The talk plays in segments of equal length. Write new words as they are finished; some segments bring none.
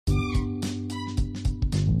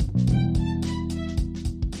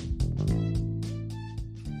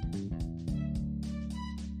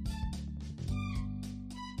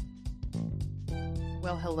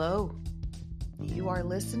Well, hello. You are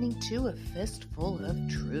listening to A Fistful of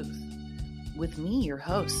Truth with me, your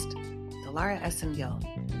host, Delara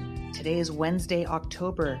Essengil. Today is Wednesday,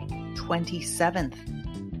 October 27th,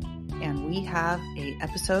 and we have an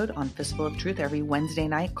episode on Fistful of Truth every Wednesday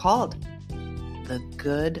night called The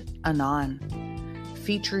Good Anon,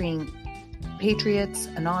 featuring patriots,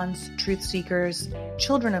 Anons, truth seekers,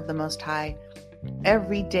 children of the Most High,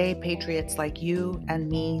 everyday patriots like you and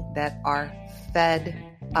me that are fed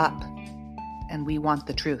up, and we want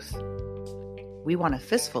the truth. We want a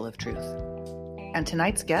fistful of truth. And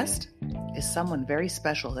tonight's guest is someone very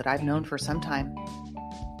special that I've known for some time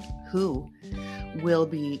who will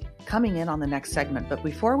be coming in on the next segment. But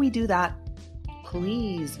before we do that,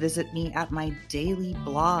 please visit me at my daily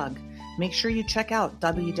blog. Make sure you check out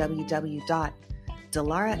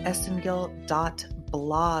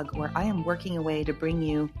www.delaraessengil.blog, where I am working away to bring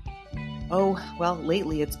you,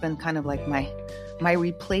 lately it's been kind of like my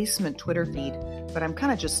replacement Twitter feed, but I'm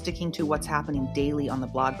kind of just sticking to what's happening daily on the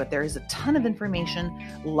blog. But there is a ton of information,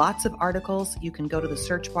 lots of articles. You can go to the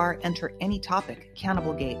search bar, enter any topic: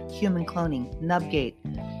 Cannibal Gate, human cloning, Nubgate.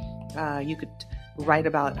 You could write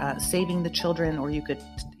about saving the children, or you could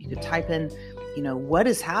type in, what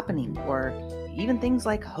is happening, or even things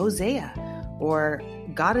like Hosea, or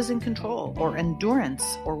God is in control, or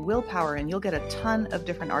endurance, or willpower, and you'll get a ton of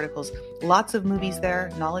different articles. Lots of movies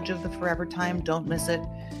there. Knowledge of the Forever Time, don't miss it.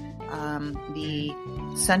 The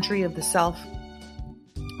Century of the Self,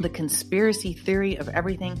 The Conspiracy Theory of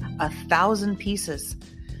Everything, 1,000 Pieces.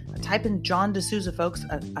 Type in John D'Souza, folks,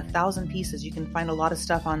 1,000 Pieces. You can find a lot of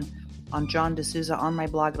stuff on John D'Souza on my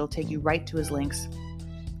blog. It'll take you right to his links.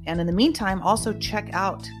 And in the meantime, also check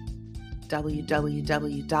out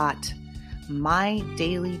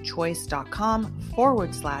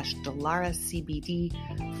www.mydailychoice.com/DelaraCBD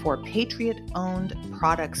for Patriot-owned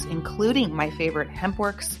products, including my favorite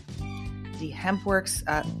HempWorks, the HempWorks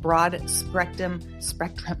broad spectrum,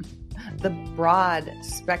 the broad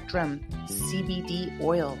spectrum CBD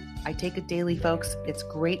oil. I take it daily, folks. It's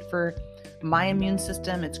great for my immune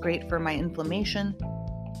system. It's great for my inflammation,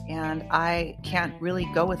 and I can't really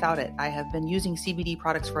go without it. I have been using CBD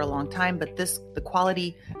products for a long time, but the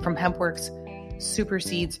quality from HempWorks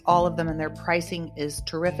supersedes all of them, and their pricing is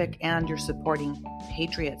terrific, and you're supporting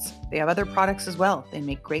patriots. They have other products as well. They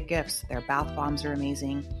make great gifts. Their bath bombs are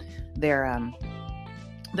amazing. They're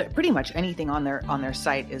pretty much anything on their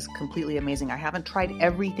site is completely amazing. I haven't tried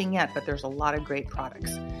everything yet, but there's a lot of great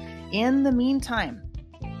products. In the meantime,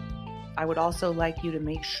 I would also like you to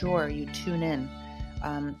make sure you tune in.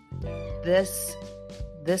 This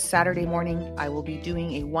Saturday morning, I will be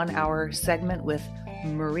doing a 1-hour segment with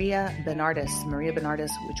Maria Bernardis,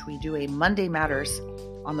 which we do a Monday Matters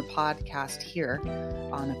on the podcast here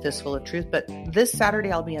on A Fistful of Truth. But this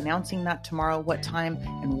Saturday, I'll be announcing that tomorrow, what time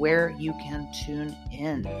and where you can tune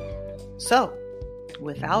in. So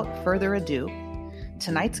without further ado,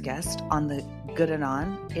 tonight's guest on The Good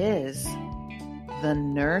Anon is the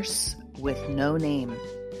nurse with no name.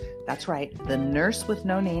 That's right, the nurse with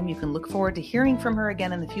no name. You can look forward to hearing from her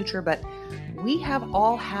again in the future, but we have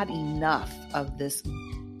all had enough of this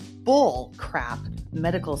bull crap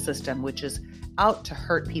medical system, which is out to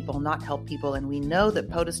hurt people, not help people. And we know that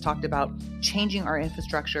POTUS talked about changing our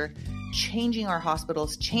infrastructure, changing our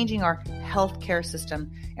hospitals, changing our healthcare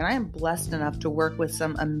system. And I am blessed enough to work with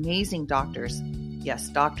some amazing doctors. Yes,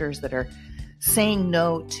 doctors that are saying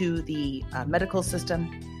no to the medical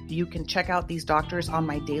system. You can check out these doctors on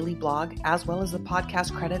my daily blog, as well as the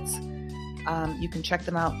podcast credits. You can check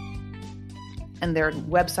them out, and their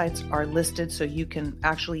websites are listed, so you can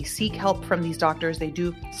actually seek help from these doctors.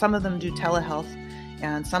 Some of them do telehealth,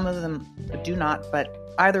 and some of them do not. But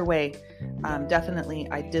either way, definitely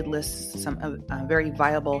I did list some very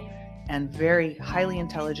viable and very highly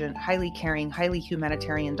intelligent, highly caring, highly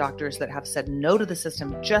humanitarian doctors that have said no to the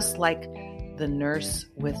system, just like the nurse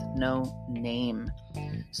with no name.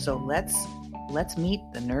 So let's meet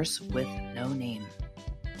the nurse with no name.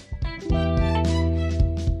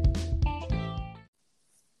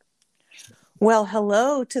 Well,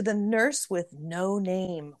 hello to the nurse with no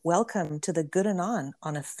name. Welcome to the Good Anon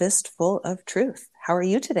on A Fistful of Truth. How are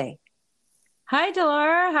you today? Hi,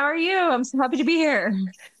 Delara. How are you? I'm so happy to be here.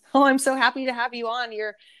 Oh, I'm so happy to have you on.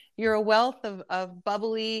 You're a wealth of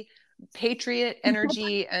bubbly patriot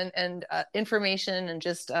energy and information, and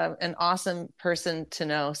just an awesome person to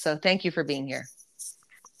know. So thank you for being here.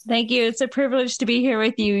 Thank you. It's a privilege to be here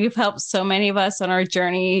with you. You've helped so many of us on our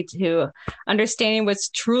journey to understanding what's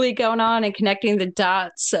truly going on and connecting the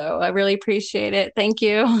dots. So I really appreciate it. Thank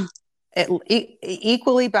you.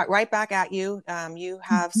 Equally, but right back at you. You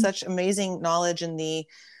have such amazing knowledge in the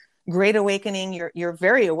great awakening. You're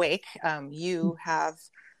very awake.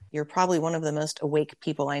 You're probably one of the most awake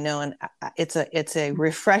people I know. And it's a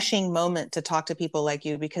refreshing moment to talk to people like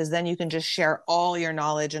you, because then you can just share all your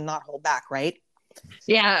knowledge and not hold back, right?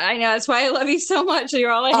 Yeah, I know. That's why I love you so much.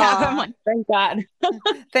 You're all I have. I'm like, thank God.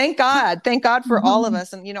 Thank God. Thank God for all of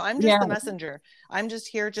us. And, I'm just the Yeah. messenger. I'm just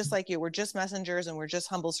here just like you. We're just messengers and we're just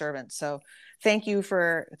humble servants. So thank you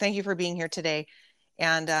for being here today.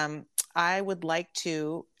 And I would like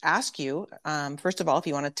to ask you, first of all, if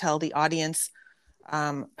you want to tell the audience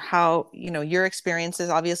how, your experiences.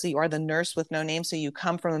 Obviously, you are the nurse with no name, so you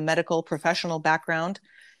come from a medical professional background.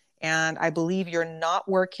 And I believe you're not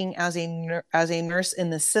working as a nurse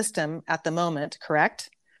in the system at the moment,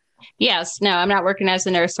 correct? Yes. No, I'm not working as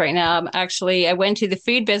a nurse right now. I went to the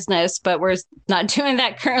food business, but we're not doing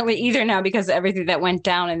that currently either now because of everything that went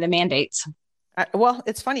down in the mandates. Well,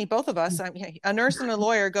 it's funny. Both of us, a nurse and a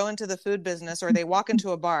lawyer, go into the food business, or they walk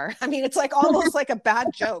into a bar. I mean, it's like almost like a bad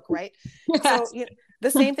joke, right? Yes. So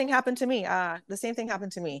the same thing happened to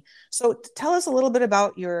me. So tell us a little bit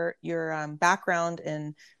about your background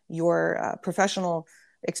and your professional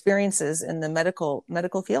experiences in the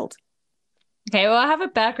medical field. Okay, well, I have a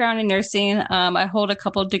background in nursing. I hold a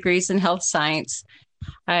couple of degrees in health science.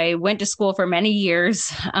 I went to school for many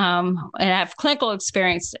years, and I have clinical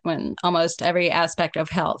experience in almost every aspect of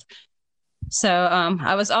health. So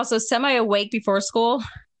I was also semi-awake before school,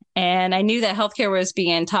 and I knew that healthcare was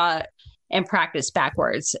being taught and practiced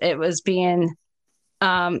backwards. It was being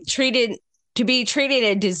treated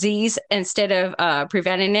a disease instead of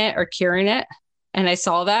preventing it or curing it. And I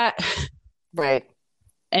saw that. Right.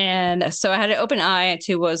 And so I had an open eye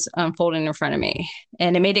to what was unfolding in front of me.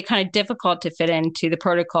 And it made it kind of difficult to fit into the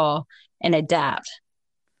protocol and adapt,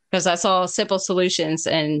 because I saw simple solutions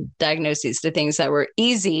and diagnoses to things that were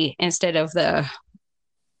easy instead of the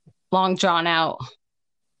long drawn out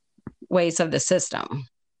ways of the system.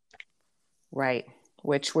 Right.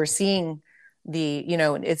 Which we're seeing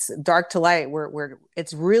it's dark to light.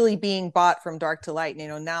 It's really being bought from dark to light.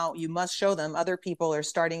 Now you must show them. Other people are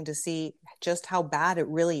starting to see just how bad it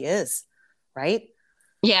really is. Right.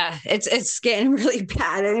 Yeah, it's getting really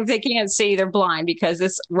bad. And if they can't see, they're blind because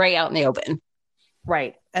it's right out in the open.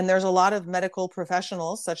 Right. And there's a lot of medical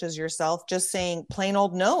professionals such as yourself just saying plain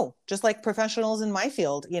old no, just like professionals in my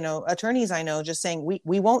field, attorneys I know, just saying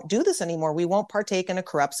we won't do this anymore. We won't partake in a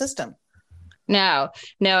corrupt system. No.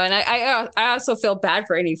 And I also feel bad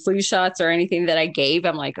for any flu shots or anything that I gave.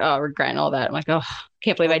 I'm like, oh, regretting all that. I'm like, oh,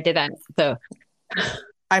 can't believe I did that. So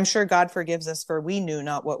I'm sure God forgives us, for we knew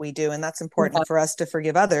not what we do. And that's important for us to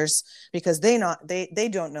forgive others, because they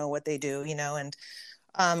don't know what they do, and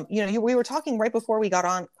we were talking right before we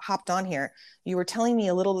hopped on here. You were telling me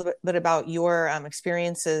a little bit about your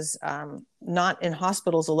experiences, not in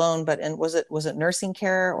hospitals alone, but was it nursing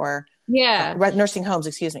care or nursing homes?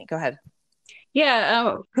 Excuse me. Go ahead.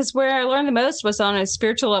 Yeah, because where I learned the most was on a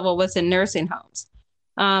spiritual level was in nursing homes.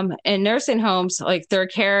 And nursing homes, like, their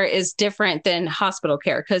care is different than hospital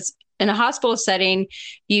care, because in a hospital setting,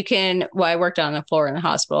 I worked on the floor in the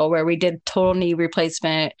hospital where we did total knee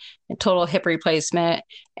replacement and total hip replacement.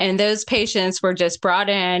 And those patients were just brought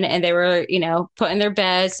in and they were, put in their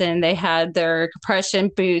beds, and they had their compression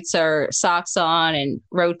boots or socks on and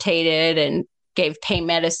rotated and gave pain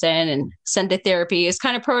medicine and sent to therapy. It's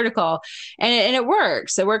kind of protocol. And it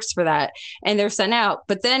works. It works for that. And they're sent out.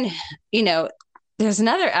 But then, there's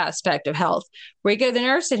another aspect of health where you go to the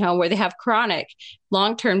nursing home where they have chronic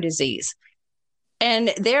long-term disease.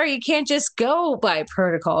 And there you can't just go by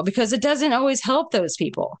protocol, because it doesn't always help those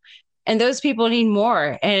people. And those people need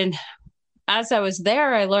more. And as I was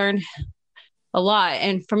there, I learned a lot.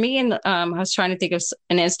 And for me, I was trying to think of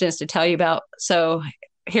an instance to tell you about. So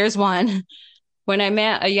here's one. When I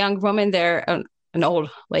met a young woman there, an old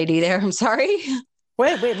lady there, I'm sorry.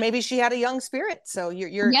 Wait, maybe she had a young spirit. So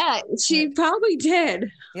you're Yeah, she probably did.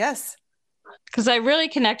 Yes. Because I really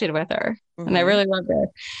connected with her, and I really loved her.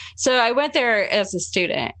 So I went there as a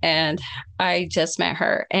student, and I just met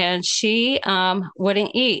her, and she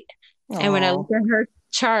wouldn't eat. Aww. And when I looked at her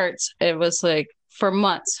charts, it was like for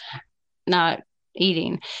months not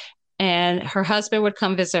eating. And her husband would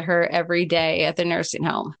come visit her every day at the nursing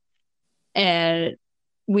home. And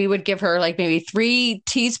we would give her like maybe 3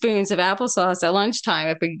 teaspoons of applesauce at lunchtime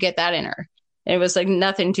if we could get that in her. It was like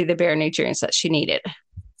nothing to the bare nutrients that she needed.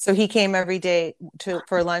 So he came every day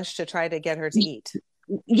for lunch to try to get her to eat.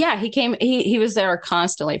 Yeah, he came. He was there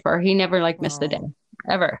constantly for her. He never missed a day,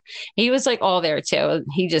 ever. He was like all there too.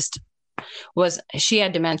 He just she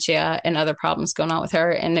had dementia and other problems going on with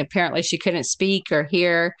her. And apparently she couldn't speak or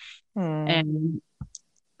hear. And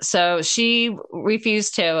So she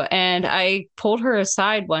refused to. And I pulled her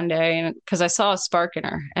aside one day because I saw a spark in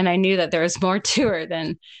her and I knew that there was more to her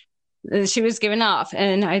than she was giving off.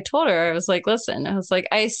 And I told her, I was like, listen, I was like,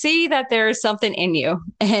 I see that there is something in you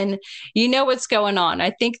and you know what's going on. I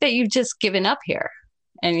think that you've just given up here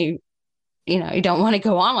and you don't want to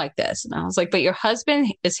go on like this. And I was like, but your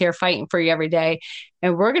husband is here fighting for you every day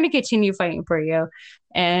and we're going to continue fighting for you.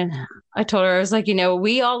 And I told her, I was like,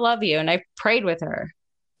 we all love you. And I prayed with her.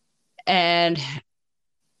 And,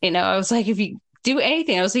 I was like, if you do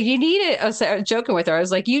anything, I was like, you need it. I was joking with her. I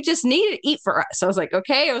was like, you just need to eat for us. I was like,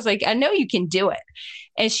 okay. I was like, I know you can do it.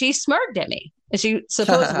 And she smirked at me. And she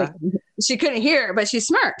supposedly, she couldn't hear, but she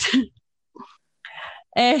smirked.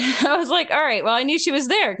 And I was like, all right, well, I knew she was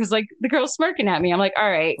there because like the girl's smirking at me. I'm like, all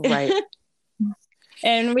right. Right.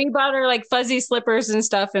 And we bought her like fuzzy slippers and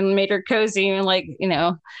stuff and made her cozy and like,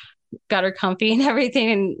 got her comfy and everything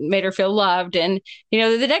and made her feel loved. And,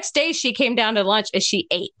 the next day she came down to lunch and she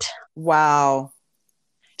ate. Wow.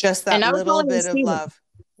 Just that little bit of love. love.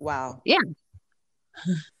 Wow. Yeah.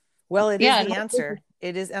 Well, it is the answer.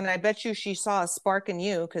 It is. And I bet you she saw a spark in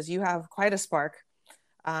you because you have quite a spark.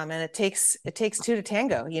 And it takes two to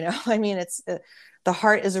tango, I mean, it's the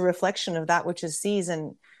heart is a reflection of that which it sees.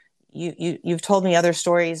 And you've told me other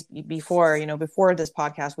stories before, before this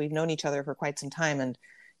podcast, we've known each other for quite some time. And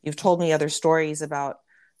you've told me other stories about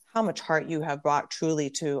how much heart you have brought truly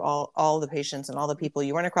to all the patients and all the people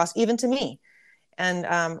you run across, even to me. And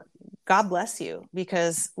God bless you,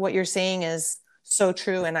 because what you're saying is so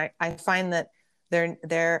true. And I find that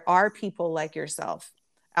there are people like yourself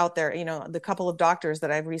out there, the couple of doctors that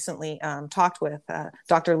I've recently talked with,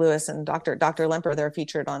 Dr. Lewis and Dr. Lemper, they're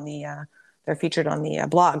featured on the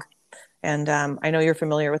blog. And I know you're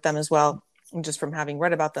familiar with them as well, just from having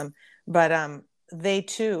read about them. But they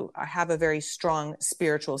too have a very strong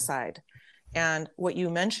spiritual side. And what you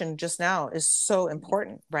mentioned just now is so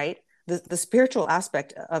important, right? The spiritual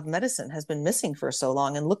aspect of medicine has been missing for so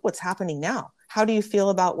long. And look what's happening now. How do you feel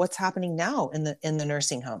about what's happening now in the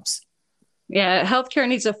nursing homes? Yeah, healthcare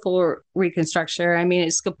needs a full reconstruction. I mean,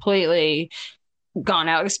 it's completely gone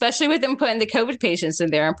out, especially with them putting the COVID patients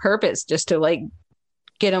in there on purpose, just to like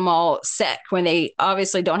get them all sick when they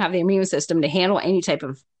obviously don't have the immune system to handle any type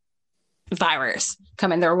of virus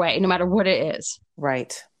coming their way, no matter what it is.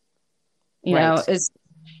 Right. It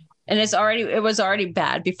was already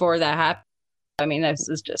bad before that happened. I mean, this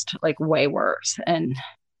is just like way worse. And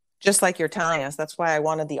just like you're telling us, that's why I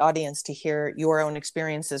wanted the audience to hear your own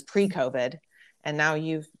experiences pre-COVID. And now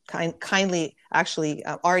you've kindly actually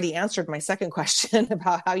already answered my second question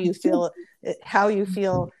about how you feel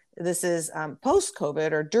this is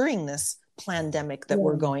post-COVID or during this pandemic that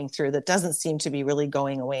we're going through that doesn't seem to be really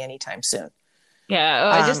going away anytime soon.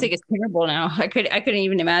 Yeah, I just think it's terrible now. I couldn't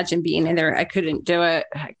even imagine being in there. I couldn't do it.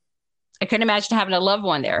 I couldn't imagine having a loved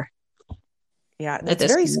one there. Yeah, it's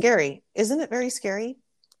very scary. Isn't it very scary?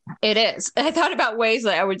 It is. I thought about ways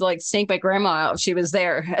that I would like sneak my grandma out if she was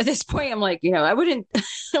there. At this point, I'm like, I wouldn't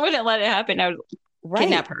let it happen. I would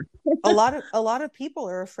kidnap her. a lot of people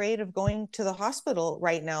are afraid of going to the hospital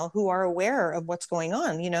right now who are aware of what's going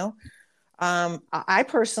on. I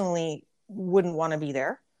personally wouldn't want to be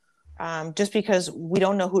there just because we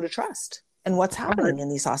don't know who to trust and what's happening in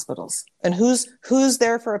these hospitals and who's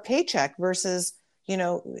there for a paycheck versus,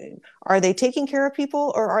 are they taking care of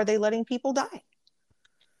people or are they letting people die?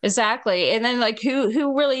 Exactly. And then like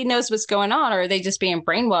who really knows what's going on? Or are they just being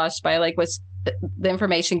brainwashed by like what's the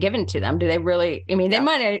information given to them? Do they really, they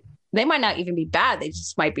might not even be bad. They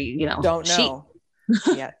just might be, don't know.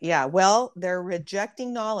 Yeah. Well, they're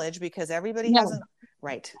rejecting knowledge because everybody hasn't.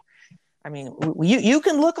 Right. I mean, you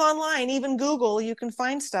can look online, even Google, you can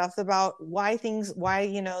find stuff about why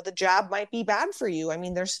the jab might be bad for you. I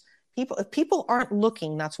mean, there's people, if people aren't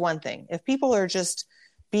looking, that's one thing. If people are just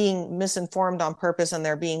being misinformed on purpose and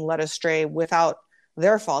they're being led astray without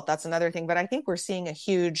their fault, that's another thing. But I think we're starting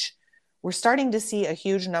to see a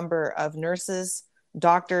huge number of nurses,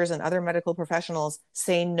 doctors, and other medical professionals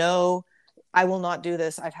say, no, I will not do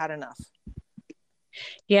this. I've had enough.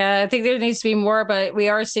 Yeah, I think there needs to be more, but we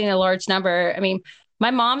are seeing a large number. I mean,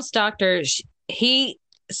 my mom's doctor, he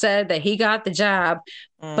said that he got the job,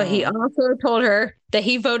 but he also told her that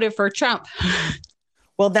he voted for Trump.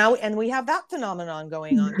 Well, now, and we have that phenomenon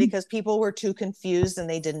going on because people were too confused and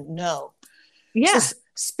they didn't know. Yeah. So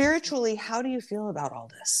spiritually, how do you feel about all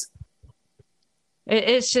this?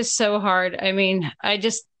 It's just so hard. I mean, I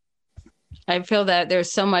feel that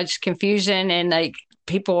there's so much confusion and like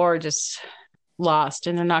people are just lost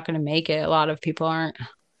and they're not going to make it. A lot of people aren't.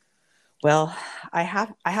 Well, I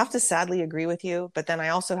have to sadly agree with you, but then I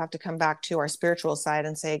also have to come back to our spiritual side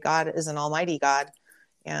and say God is an almighty God.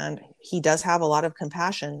 And he does have a lot of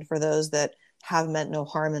compassion for those that have meant no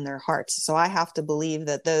harm in their hearts. So I have to believe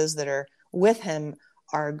that those that are with him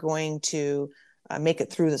are going to make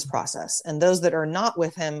it through this process. And those that are not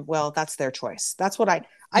with him, well, that's their choice. That's what I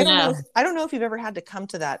don't know. I don't know if you've ever had to come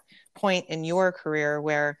to that point in your career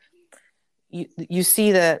where you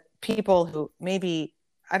see the people who maybe,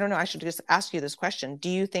 I don't know, I should just ask you this question. Do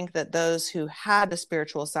you think that those who had the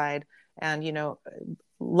spiritual side and,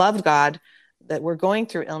 loved God, that were going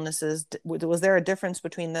through illnesses, was there a difference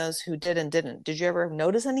between those who did and didn't? Did you ever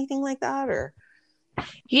notice anything like that? Or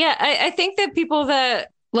Yeah, I think that people that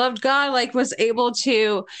loved God was able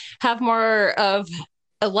to have more of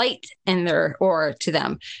a light in their aura to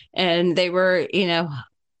them, and they were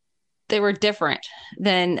different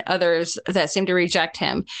than others that seemed to reject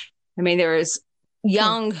him. I mean, there was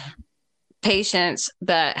young patients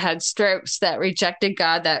that had strokes that rejected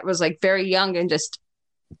God, that was very young and just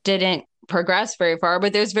didn't progress very far.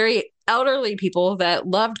 But there's very elderly people that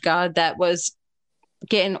loved God that was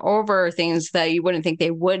getting over things that you wouldn't think they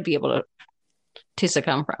would be able to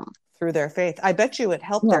succumb from through their faith. I bet you it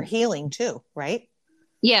helped their healing too, right?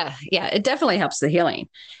 Yeah, it definitely helps the healing.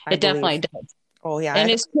 It definitely does. Oh yeah, and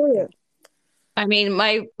it's cool. Yeah. I mean,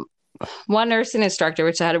 my one nursing instructor,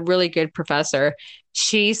 which I had a really good professor,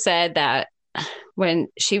 she said that when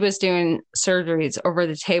she was doing surgeries over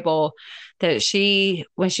the table, that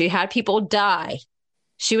when she had people die,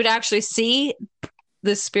 she would actually see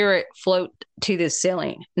the spirit float to the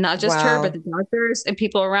ceiling. Not just her, but the doctors and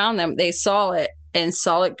people around them. They saw it and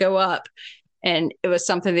saw it go up. And it was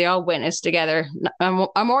something they all witnessed together on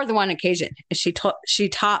more than one occasion. She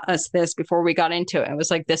taught us this before we got into it. It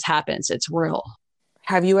was like, this happens. It's real.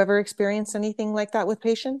 Have you ever experienced anything like that with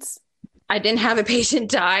patients? I didn't have a patient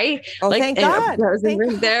die. Oh, thank God. Thank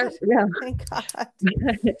God. There. Yeah. Thank God.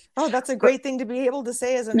 Oh, that's a great thing to be able to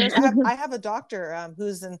say as a nurse. I have a doctor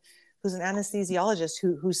who's an anesthesiologist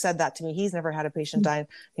who said that to me. He's never had a patient die,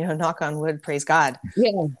 knock on wood, praise God.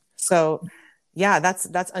 Yeah. So yeah,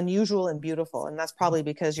 that's unusual and beautiful. And that's probably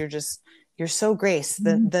because you're so grace,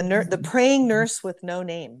 the praying nurse with no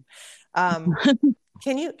name.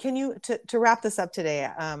 Can you to wrap this up today?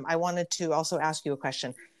 I wanted to also ask you a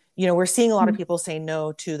question. We're seeing a lot of people say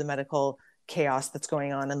no to the medical chaos that's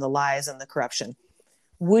going on and the lies and the corruption.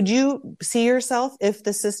 Would you see yourself, if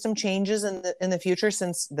the system changes in the future,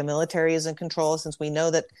 since the military is in control, since we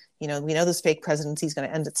know that, we know this fake presidency is going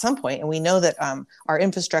to end at some point, and we know that our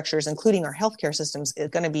infrastructures, including our healthcare systems, is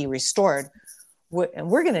going to be restored,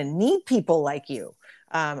 and we're going to need people like you.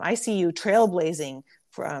 I see you trailblazing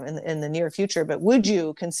in the near future, but would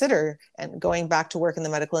you consider going back to work in the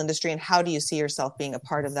medical industry, and how do you see yourself being a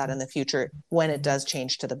part of that in the future when it does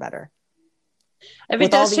change to the better? If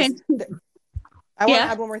it does change. I want to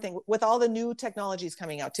add one more thing with all the new technologies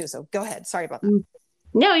coming out too. So go ahead. Sorry about that.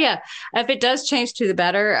 No, yeah. If it does change to the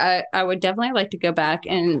better, I would definitely like to go back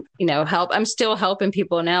and, help. I'm still helping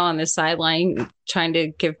people now on the sideline, trying to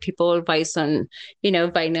give people advice on,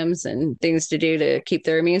 vitamins and things to do to keep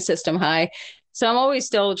their immune system high. So I'm always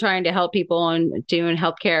still trying to help people and doing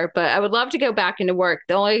healthcare, but I would love to go back into work.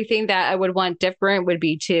 The only thing that I would want different would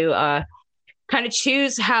be to kind of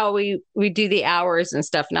choose how we do the hours and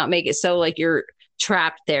stuff, not make it so like you're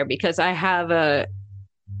trapped there, because I have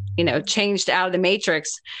changed out of the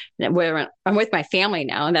matrix where I'm with my family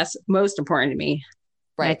now. And that's most important to me.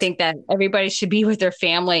 Right. And I think that everybody should be with their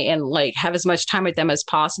family and have as much time with them as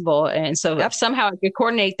possible. And so if somehow I could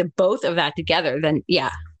coordinate the both of that together, then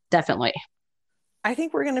yeah, definitely. I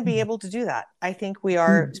think we're going to be able to do that. I think we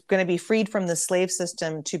are going to be freed from the slave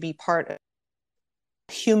system to be part of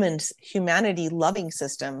humanity loving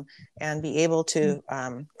system, and be able to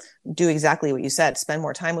do exactly what you said, spend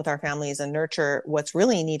more time with our families and nurture what's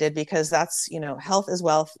really needed, because that's, health is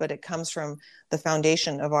wealth, but it comes from the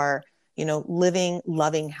foundation of our, living,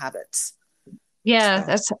 loving habits. Yeah. So.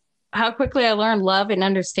 That's how quickly I learned love and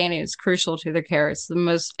understanding is crucial to the care.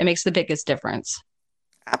 It makes the biggest difference.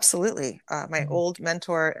 Absolutely. My old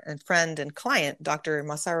mentor and friend and client, Dr.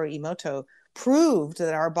 Masaru Emoto, proved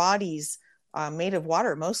that our bodies made of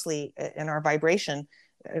water, mostly in our vibration,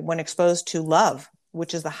 when exposed to love,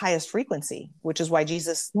 which is the highest frequency, which is why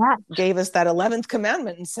Jesus gave us that 11th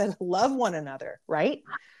commandment and said, love one another, right?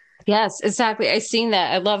 Yes, exactly. I've seen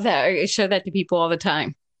that. I love that. I show that to people all the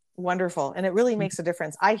time. Wonderful. And it really makes a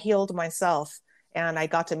difference. I healed myself, and I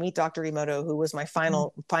got to meet Dr. Emoto, who was my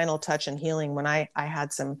final touch in healing when I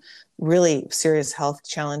had some really serious health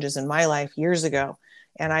challenges in my life years ago.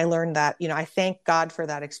 And I learned that, I thank God for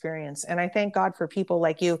that experience. And I thank God for people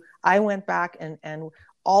like you. I went back and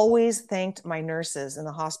always thanked my nurses in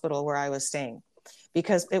the hospital where I was staying.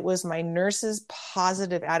 because it was my nurses'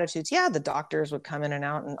 positive attitudes. Yeah, the doctors would come in and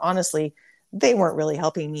out, and honestly, they weren't really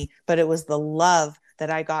helping me, but it was the love that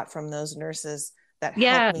I got from those nurses that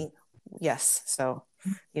helped me. Yes. So,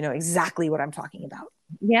 you know exactly what I'm talking about.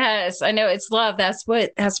 Yes, I know, it's love. That's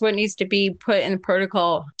what needs to be put in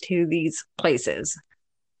protocol to these places.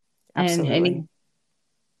 Absolutely. And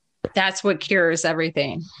that's what cures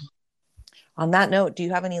everything. On that note, do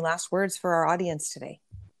you have any last words for our audience today?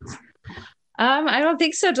 I don't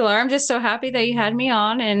think so, Delar. I'm just so happy that you had me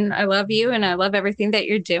on, and I love you, and I love everything that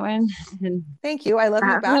you're doing. And thank you. I love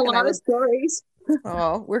you back. A lot of stories.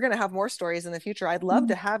 Oh, we're going to have more stories in the future. I'd love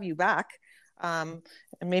to have you back. And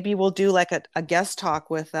maybe we'll do like a guest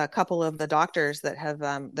talk with a couple of the doctors that have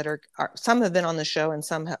that are some have been on the show and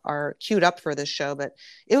some are queued up for this show. But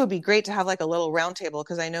it would be great to have like a little roundtable,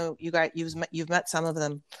 because I know you guys you've met some of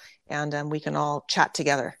them, and we can all chat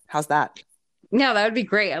together. How's that? Yeah, that would be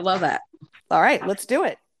great. I love that. All right, let's do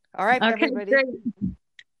it. All right, okay, everybody. Great. All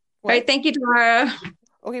right, thank you, Dora.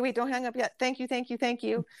 Okay, wait, don't hang up yet. Thank you. Thank you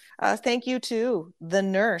to the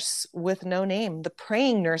nurse with no name, the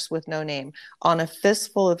praying nurse with no name, on a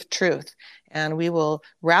fistful of truth. And we will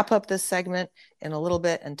wrap up this segment in a little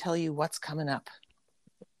bit and tell you what's coming up.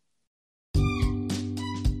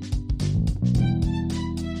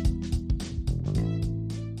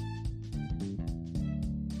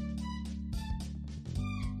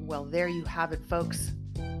 Well, there you have it, folks.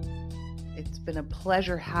 It's been a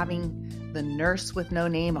pleasure having the nurse with no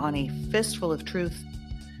name on a fistful of truth.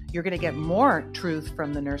 You're going to get more truth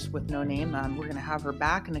from the nurse with no name. We're going to have her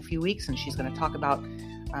back in a few weeks, and she's going to talk about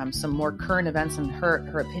some more current events and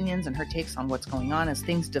her opinions and her takes on what's going on as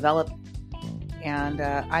things develop. And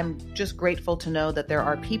I'm just grateful to know that there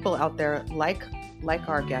are people out there like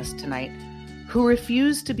our guest tonight who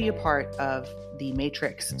refuse to be a part of the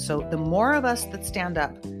matrix. So the more of us that stand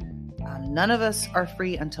up, none of us are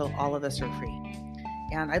free until all of us are free.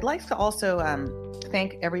 And I'd like to also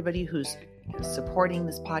thank everybody who's supporting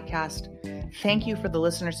this podcast. Thank you for the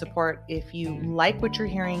listener support. If you like what you're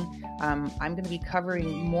hearing, I'm going to be covering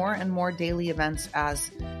more and more daily events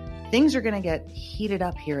as things are going to get heated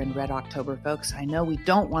up here in Red October, folks. I know we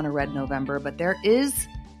don't want a Red November, but there is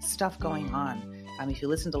stuff going on. If you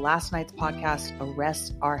listen to last night's podcast,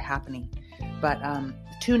 arrests are happening. But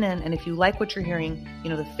tune in, and if you like what you're hearing,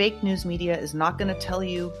 the fake news media is not going to tell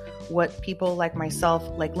you what people like myself,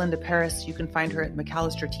 like Linda Paris, you can find her at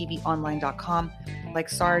McAllisterTVOnline.com, like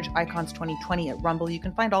Sarge Icons 2020 at Rumble. You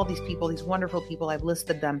can find all these people, these wonderful people. I've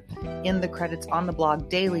listed them in the credits on the blog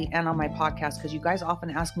daily and on my podcast, because you guys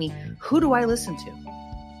often ask me, who do I listen to?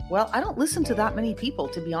 Well, I don't listen to that many people,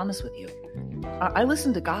 to be honest with you. I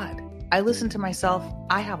listen to God. I listen to myself.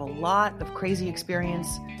 I have a lot of crazy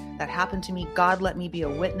experience that happened to me. God let me be a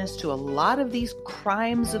witness to a lot of these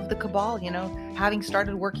crimes of the cabal, having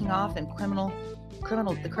started working off in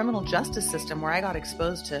the criminal justice system, where I got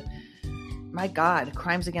exposed to, my God,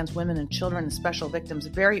 crimes against women and children and special victims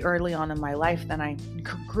very early on in my life. Then I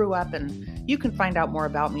grew up, and you can find out more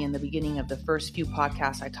about me in the beginning of the first few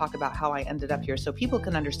podcasts. I talk about how I ended up here so people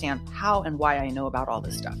can understand how and why I know about all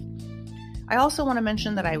this stuff. I also want to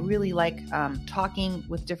mention that I really like talking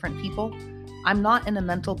with different people. I'm not in a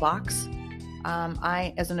mental box.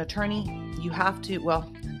 As an attorney, you have to,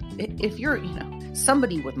 if you're,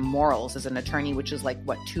 somebody with morals as an attorney, which is like,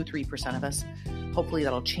 2-3% of us, hopefully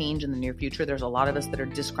that'll change in the near future. There's a lot of us that are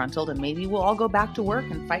disgruntled, and maybe we'll all go back to work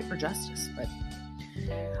and fight for justice. But,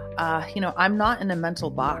 I'm not in a mental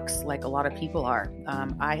box like a lot of people are.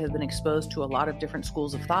 I have been exposed to a lot of different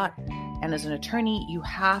schools of thought. And as an attorney, you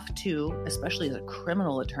have to, especially as a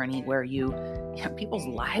criminal attorney, where people's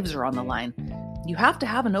lives are on the line, you have to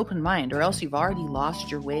have an open mind, or else you've already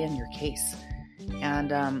lost your way in your case.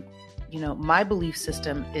 And, my belief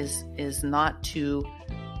system is not to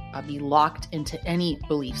be locked into any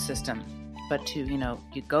belief system, but to,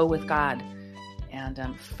 you go with God and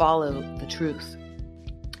follow the truth.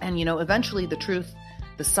 And, eventually the truth,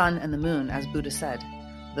 the sun and the moon, as Buddha said,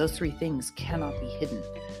 those three things cannot be hidden.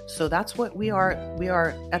 So that's what we are. We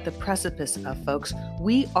are at the precipice of, folks.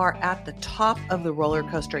 We are at the top of the roller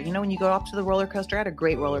coaster. When you go up to the roller coaster, I had a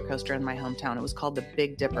great roller coaster in my hometown. It was called the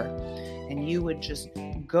Big Dipper. And you would just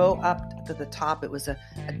go up to the top. It was a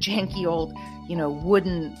janky old,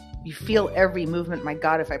 wooden, you feel every movement. My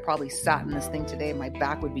God, if I probably sat in this thing today, my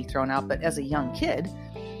back would be thrown out. But as a young kid,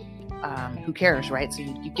 who cares, right? So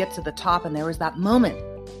you get to the top, and there was that moment.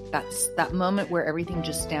 That's that moment where everything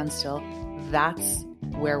just stands still. That's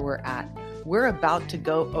where we're at. We're about to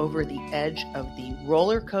go over the edge of the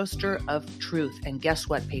roller coaster of truth. And guess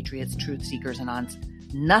what, patriots, truth seekers, and ons?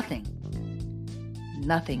 Nothing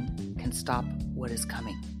can stop what is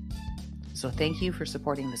coming. So thank you for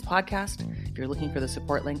supporting this podcast. If you're looking for the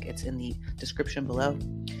support link, it's in the description below.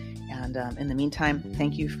 And in the meantime,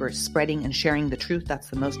 thank you for spreading and sharing the truth. That's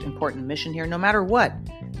the most important mission here. No matter what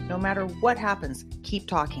happens, keep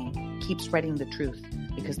talking, keep spreading the truth,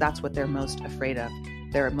 because that's what they're most afraid of.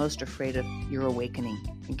 They're most afraid of your awakening.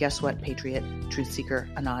 And guess what, Patriot, Truth Seeker,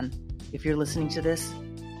 Anon? If you're listening to this,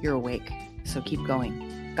 you're awake. So keep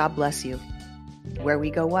going. God bless you. Where we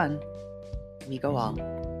go one, we go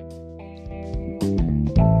all.